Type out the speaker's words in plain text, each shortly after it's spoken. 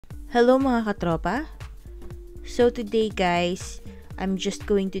Hello mga katropa! So today guys, I'm just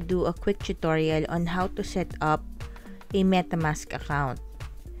going to do a quick tutorial on how to set up a Metamask account.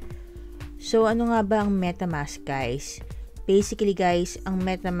 So ano nga ba ang Metamask guys? Basically guys, ang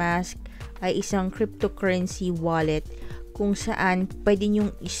Metamask ay isang cryptocurrency wallet kung saan pwede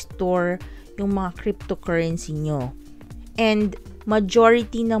nyong i-store yung mga cryptocurrency nyo. And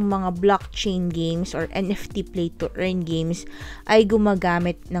majority ng mga blockchain games or NFT play-to-earn games ay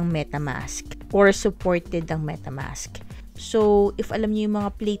gumagamit ng Metamask or supported ng Metamask. So, if alam niyo yung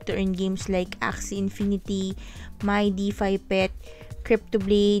mga play-to-earn games like Axie Infinity, My Defi Pet,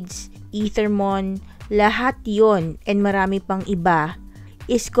 Cryptoblades, Ethermon, lahat yon and marami pang iba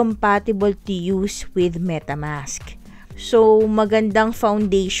is compatible to use with Metamask. So, magandang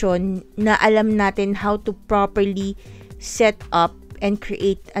foundation na alam natin how to properly set up and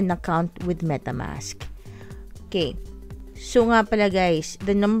create an account with Metamask. Okay. So nga pala guys,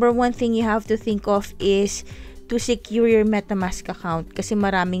 the number one thing you have to think of is to secure your Metamask account kasi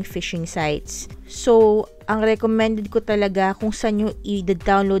maraming phishing sites. So, ang recommended ko talaga kung saan nyo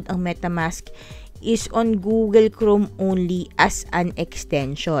i-download ang Metamask is on Google Chrome only as an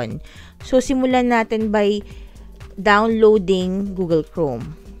extension. So, simulan natin by downloading Google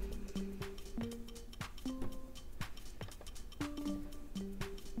Chrome.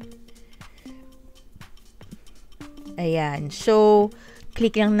 Ayan. So,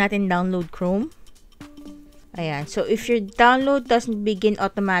 click lang natin download Chrome. Ayan. So, if your download doesn't begin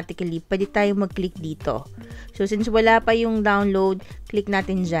automatically, pwede tayo mag-click dito. So, since wala pa yung download, click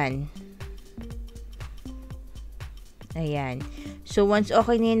natin dyan. Ayan. So, once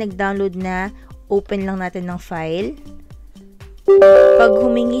okay na yung nag-download na, open lang natin ng file. Pag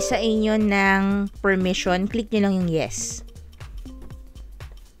humingi sa inyo ng permission, click nyo lang yung yes.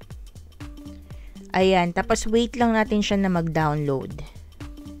 Ayan, tapos wait lang natin siya na mag-download.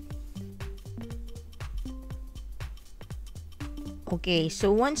 Okay,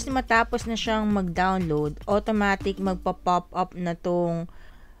 so once matapos na siyang mag-download, automatic magpa-pop up na tong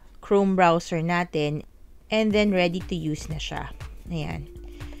Chrome browser natin and then ready to use na siya. Ayan.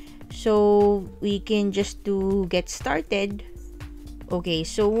 So, we can just get started. Okay,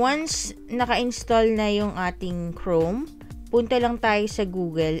 so once naka-install na yung ating Chrome, punta lang tayo sa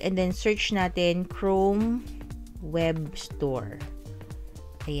Google and then search natin Chrome Web Store.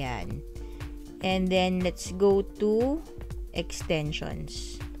 Ayan. And then, let's go to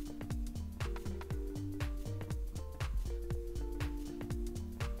extensions.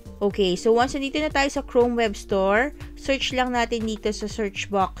 Okay, so once nandito na tayo sa Chrome Web Store, search lang natin dito sa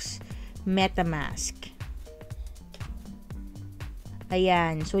search box, Metamask.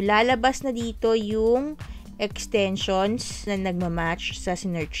 Ayan. So, lalabas na dito yung extensions na nagmamatch sa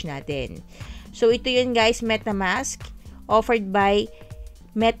sinearch natin. So, ito yun guys, Metamask, offered by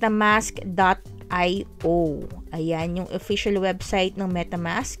Metamask.io. Ayan, yung official website ng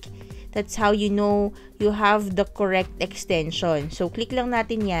Metamask. That's how you know you have the correct extension. So, click lang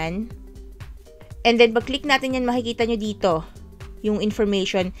natin yan. And then, pag click natin yan, makikita nyo dito yung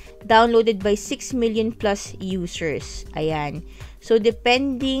information downloaded by 6 million plus users. Ayan. So,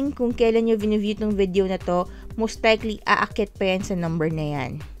 depending kung kailan nyo view itong video na to, most likely aakit pa yan sa number na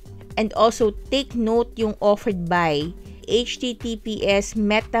yan. And also, take note yung offered by https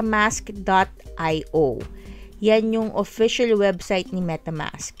metamask.io. Yan yung official website ni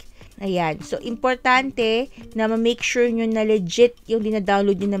Metamask. Ayan. So, importante na ma-make sure nyo na legit yung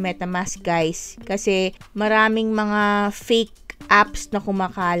dinadownload nyo na Metamask, guys. Kasi maraming mga fake apps na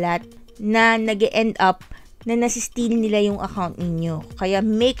kumakalat na nag-end up na nasisteal nila yung account ninyo. Kaya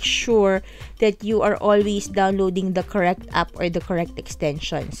make sure that you are always downloading the correct app or the correct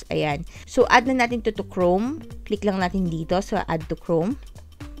extensions. Ayan. So, add na natin to Chrome. Click lang natin dito sa add to Chrome.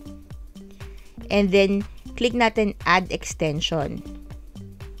 And then, click natin add extension.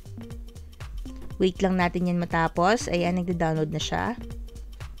 Wait lang natin yan matapos. Ayan, nagda-download na siya.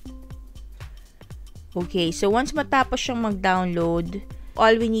 Okay, so once matapos siyang mag-download,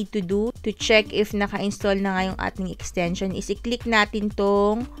 all we need to do to check if naka-install na nga yung ating extension is i-click natin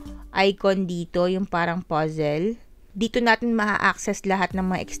tong icon dito, yung parang puzzle. Dito natin ma-access lahat ng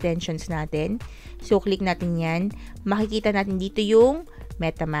mga extensions natin. So, click natin yan. Makikita natin dito yung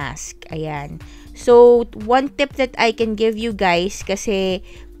Metamask. Ayan. So, one tip that I can give you guys, kasi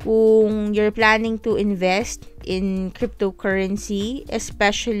kung you're planning to invest in cryptocurrency,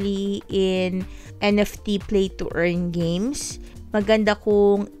 especially in NFT play-to-earn games, maganda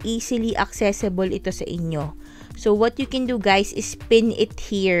kung easily accessible ito sa inyo. So, what you can do guys is pin it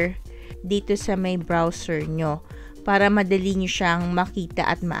here dito sa may browser nyo para madali nyo siyang makita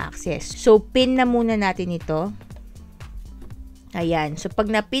at ma-access. So, pin na muna natin ito. Ayan. So,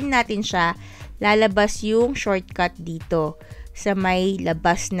 pag na-pin natin siya, lalabas yung shortcut dito sa may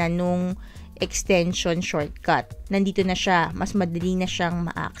labas na nung extension shortcut. Nandito na siya. Mas madali na siyang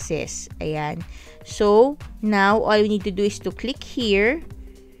ma-access. Ayan. So, now, all we need to do is to click here.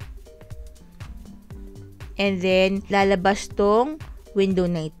 And then, lalabas tong window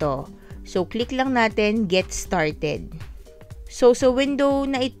na ito. So, click lang natin, get started. So, sa window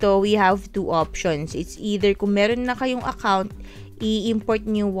na ito, we have two options. It's either kung meron na kayong account, i-import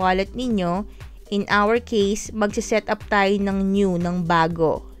niyo yung wallet ninyo. In our case, magsiset up tayo ng new, ng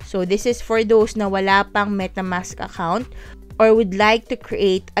bago. So, this is for those na wala pang Metamask account or would like to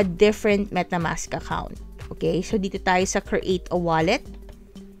create a different Metamask account. Okay? So, dito tayo sa create a wallet.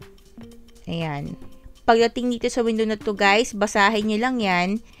 Ayan. Pagdating dito sa window na to guys, basahin nyo lang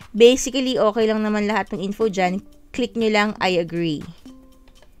yan. Basically, okay lang naman lahat ng info dyan. Click nyo lang, I agree.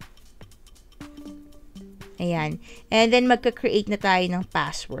 Ayan. And then, magka-create na tayo ng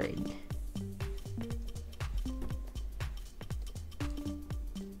password.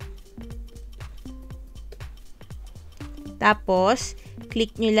 Tapos,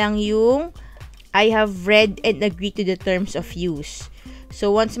 click nyo lang yung I have read and agreed to the terms of use.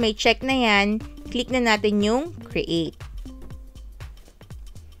 So, once may check na yan, click na natin yung create.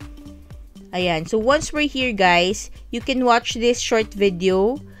 Ayan. So, once we're here, guys, you can watch this short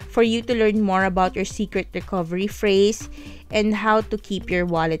video for you to learn more about your secret recovery phrase and how to keep your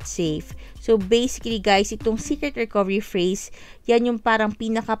wallet safe. So, basically, guys, itong secret recovery phrase, yan yung parang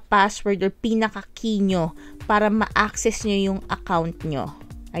pinaka-password or pinaka-key nyo para ma-access nyo yung account nyo.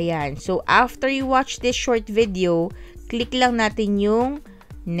 Ayan. So, after you watch this short video, click lang natin yung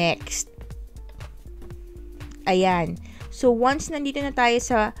next. Ayan. So, once nandito na tayo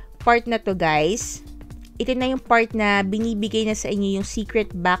sa part na to guys, ito na yung part na binibigay na sa inyo yung secret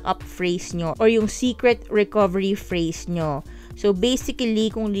backup phrase nyo or yung secret recovery phrase nyo. So basically,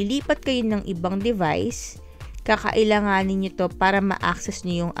 kung lilipat kayo ng ibang device, kakailanganin nyo to para ma-access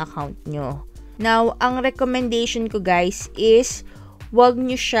nyo yung account nyo. Now, ang recommendation ko guys is wag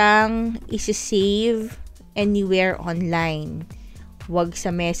nyo siyang isi-save anywhere online. Wag sa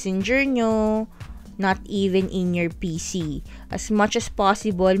messenger nyo, not even in your PC. As much as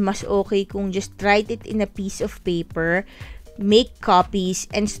possible, mas okay kung just write it in a piece of paper, make copies,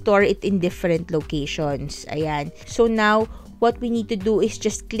 and store it in different locations. Ayan. So now, what we need to do is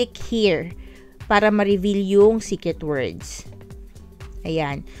just click here para ma-reveal yung secret words.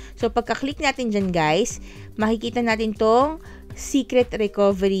 Ayan. So, pagka-click natin dyan, guys, makikita natin tong secret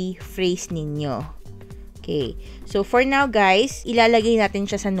recovery phrase ninyo. Okay. So, for now, guys, ilalagay natin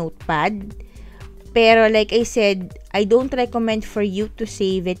siya sa notepad. Pero like I said, I don't recommend for you to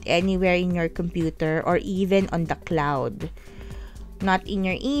save it anywhere in your computer or even on the cloud. Not in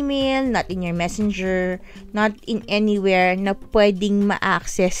your email, not in your messenger, not in anywhere na pwedeng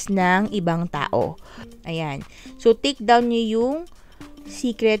ma-access ng ibang tao. Ayan. So, take down nyo yung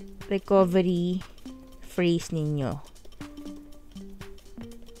secret recovery phrase ninyo.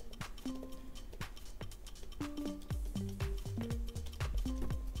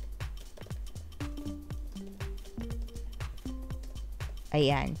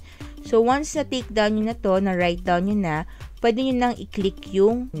 Ayan. So, once na take down nyo na to, na write down nyo na, pwede nyo nang i-click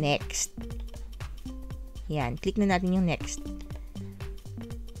yung next. Ayan. Click na natin yung next.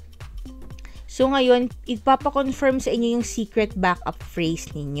 So, ngayon, ipapa-confirm sa inyo yung secret backup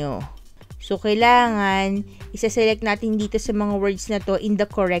phrase ninyo. So, kailangan, isa-select natin dito sa mga words na to in the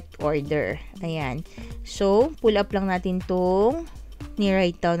correct order. Ayan. So, pull up lang natin tong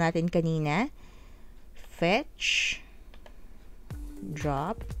ni-write down natin kanina. Fetch.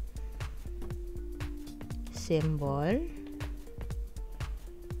 Drop, symbol,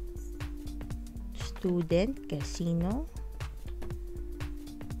 student, casino,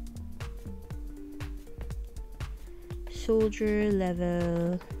 soldier,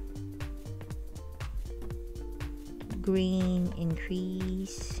 level, green,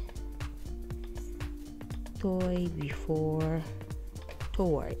 increase, toy, before,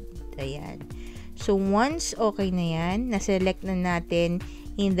 toward. Ayan. So, once okay na yan, na-select na natin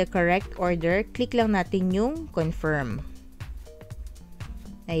in the correct order, click lang natin yung confirm.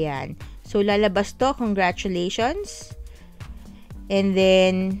 Ayan. So, lalabas to, congratulations. And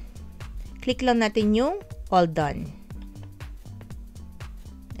then, click lang natin yung all done.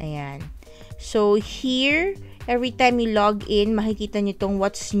 Ayan. So, here, every time you log in, makikita nyo tong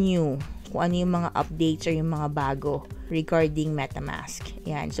what's new. Kung ano yung mga updates or yung mga bago regarding Metamask.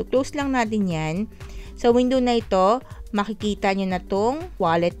 Yan. So, close lang natin yan. Sa window na ito, makikita nyo na tong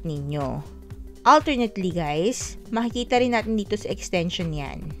wallet ninyo. Alternately, guys, makikita rin natin dito sa extension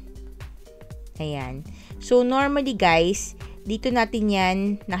yan. Ayan. So, normally, guys, dito natin yan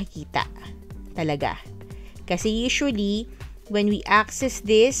nakikita talaga. Kasi usually, when we access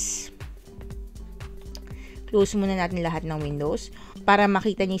this, close muna natin lahat ng windows para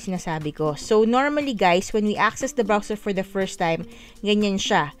makita niyo yung sinasabi ko. So, normally guys, when we access the browser for the first time, ganyan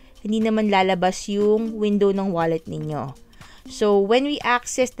siya. Hindi naman lalabas yung window ng wallet ninyo. So, when we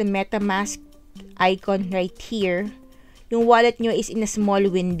access the MetaMask icon right here, yung wallet nyo is in a small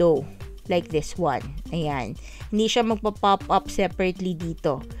window. Like this one. Ayan. Hindi siya magpa-pop up separately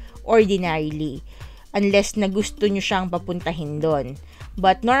dito. Ordinarily. Unless na gusto nyo siyang papuntahin doon.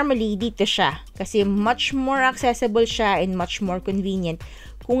 But normally, dito siya. Kasi much more accessible siya and much more convenient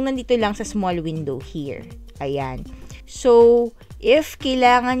kung nandito lang sa small window here. Ayan. So, if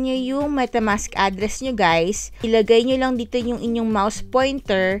kailangan nyo yung MetaMask address nyo guys, ilagay nyo lang dito yung inyong mouse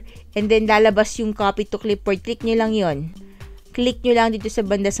pointer and then lalabas yung copy to clipboard. Click nyo lang yon. Click nyo lang dito sa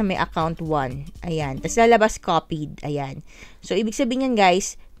banda sa may account 1. Ayan. Tapos lalabas copied. Ayan. So, ibig sabihin yan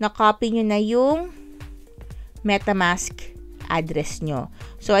guys, na-copy nyo na yung MetaMask address nyo.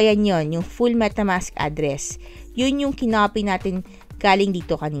 So, ayan yon, yung full MetaMask address. Yun yung kinopy natin galing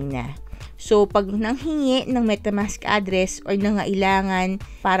dito kanina. So, pag nanghingi ng MetaMask address or nangailangan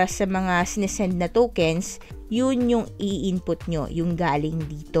para sa mga sinesend na tokens, yun yung i-input nyo, yung galing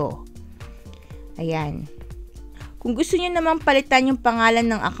dito. Ayan. Kung gusto nyo naman palitan yung pangalan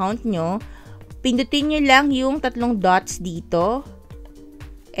ng account nyo, pindutin nyo lang yung 3 dots dito.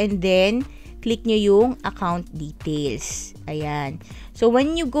 And then, click nyo yung account details. Ayan. So,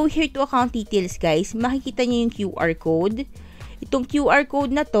 when you go here to account details, guys, makikita nyo yung QR code. Itong QR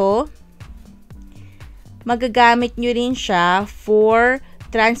code na to, magagamit nyo rin siya for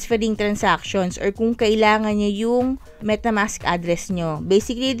transferring transactions or kung kailangan nyo yung MetaMask address nyo.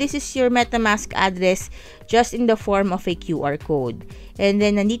 Basically, this is your MetaMask address just in the form of a QR code. And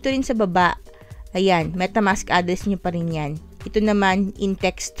then, nandito rin sa baba, ayan, MetaMask address nyo pa rin yan. Ito naman in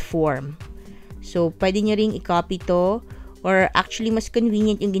text form. So, pwede nyo rin i-copy to or actually, mas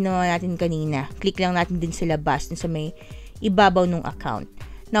convenient yung ginawa natin kanina. Click lang natin din sa labas, dun sa may ibabaw ng account.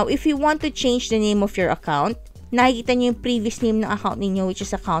 Now, if you want to change the name of your account, nakikita nyo yung previous name ng account ninyo which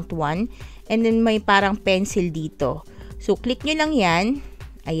is account 1 and then may parang pencil dito. So, click nyo lang yan.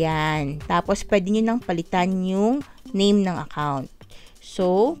 Ayan. Tapos, pwede nyo nang palitan yung name ng account.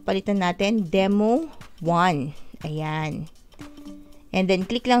 So, palitan natin demo 1. Ayan. And then,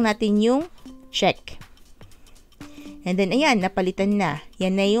 click lang natin yung check. And then, ayan, napalitan na.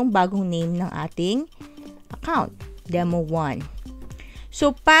 Yan na yung bagong name ng ating account. Demo 1.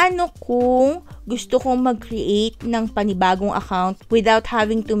 So, paano kung gusto kong mag-create ng panibagong account without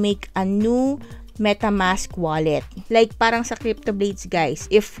having to make a new MetaMask wallet? Like, parang sa Cryptoblades, guys,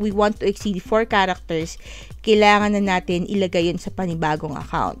 if we want to exceed 4 characters, kailangan na natin ilagay yun sa panibagong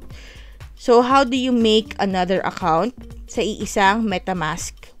account. So, how do you make another account sa iisang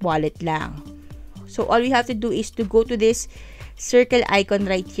MetaMask wallet lang? So, all we have to do is to go to this circle icon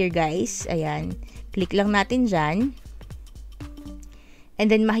right here, guys. Ayan. Click lang natin dyan. And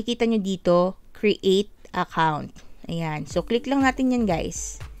then, makikita nyo dito, create account. Ayan. So, click lang natin yan,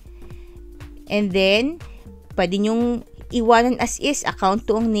 guys. And then, pwede nyong iwanan as is, account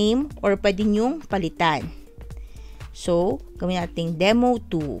to ang name, or pwede nyong palitan. So, gawin natin demo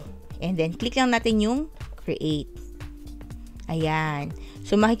 2. And then, click lang natin yung create. Ayan.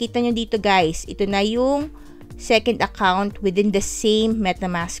 So, makikita nyo dito, guys. Ito na yung second account within the same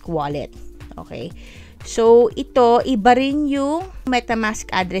MetaMask wallet. Okay. So, ito, iba rin yung MetaMask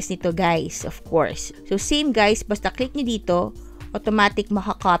address nito, guys. Of course. So, same, guys. Basta click nyo dito, automatic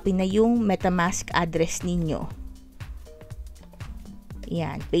makakopy na yung MetaMask address ninyo.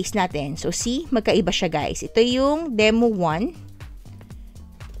 Yan. Paste natin. So, see? Magkaiba siya, guys. Ito yung demo 1.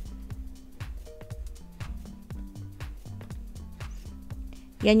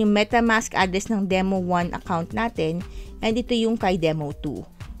 Yan yung MetaMask address ng demo 1 account natin. And ito yung kay demo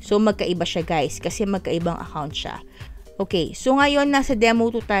 2. So, magkaiba siya, guys, kasi magkaibang account siya. Okay, so ngayon, nasa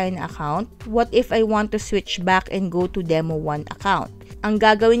demo 2 tayo na account. What if I want to switch back and go to demo 1 account? Ang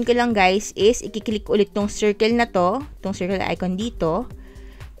gagawin ko lang, guys, is ikiklik ulit tong circle na to, tong circle icon dito,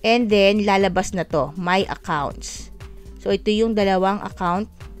 and then lalabas na to, my accounts. So, ito yung dalawang account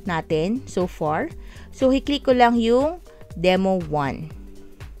natin so far. So, hiklik ko lang yung demo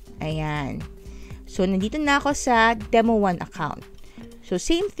 1. Ayan. So, nandito na ako sa demo 1 account. So,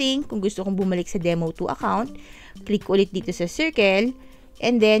 same thing, kung gusto kong bumalik sa demo 2 account, click ulit dito sa circle,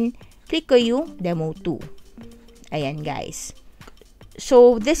 and then, click ko yung demo 2. Ayan, guys.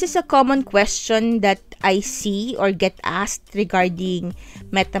 So, this is a common question that I see or get asked regarding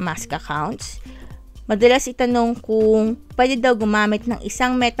MetaMask accounts. Madalas itanong kung pwede daw gumamit ng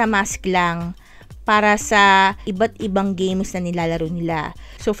isang MetaMask lang para sa iba't ibang games na nilalaro nila.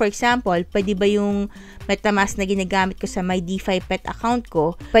 So for example, pwede ba yung Metamask na ginagamit ko sa my Defi pet account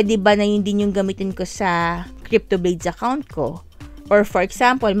ko, pwede ba na yun din yung gamitin ko sa Cryptoblades account ko? Or for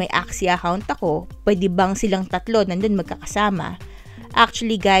example, may Axie account ako, pwede bang silang tatlo nandun magkakasama?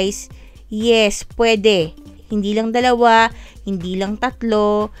 Actually guys, yes, pwede. Hindi lang dalawa, hindi lang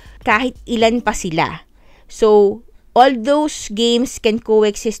tatlo, kahit ilan pa sila. So, all those games can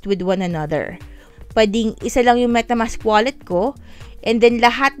coexist with one another. Pwedeng isa lang yung Metamask wallet ko, and then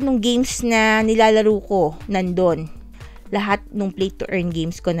lahat ng games na nilalaro ko nandun. Lahat ng play to earn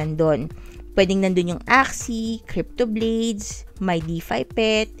games ko nandun. Pwedeng nandun yung Axie, Cryptoblades, my Defi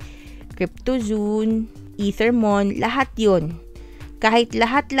pet, Cryptozoon, Ethermon, lahat yun. Kahit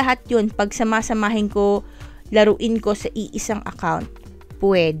lahat-lahat yun, pag samasamahin ko, laruin ko sa iisang account,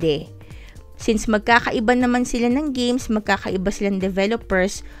 pwede. Since magkakaiba naman sila ng games, magkakaiba silang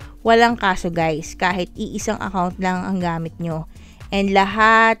developers, walang kaso guys, kahit iisang account lang ang gamit nyo. And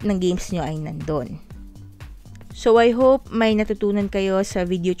lahat ng games nyo ay nandun. So I hope may natutunan kayo sa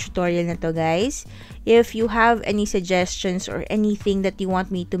video tutorial na to guys. If you have any suggestions or anything that you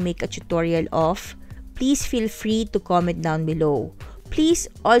want me to make a tutorial of, please feel free to comment down below. Please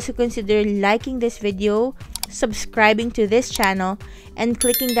also consider liking this video, subscribing to this channel, and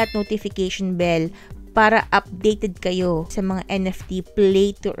clicking that notification bell para updated kayo sa mga NFT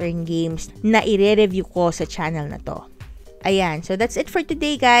play to earn games na i-review ko sa channel na to. Ayan, so that's it for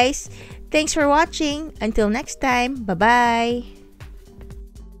today guys. Thanks for watching. Until next time, bye-bye!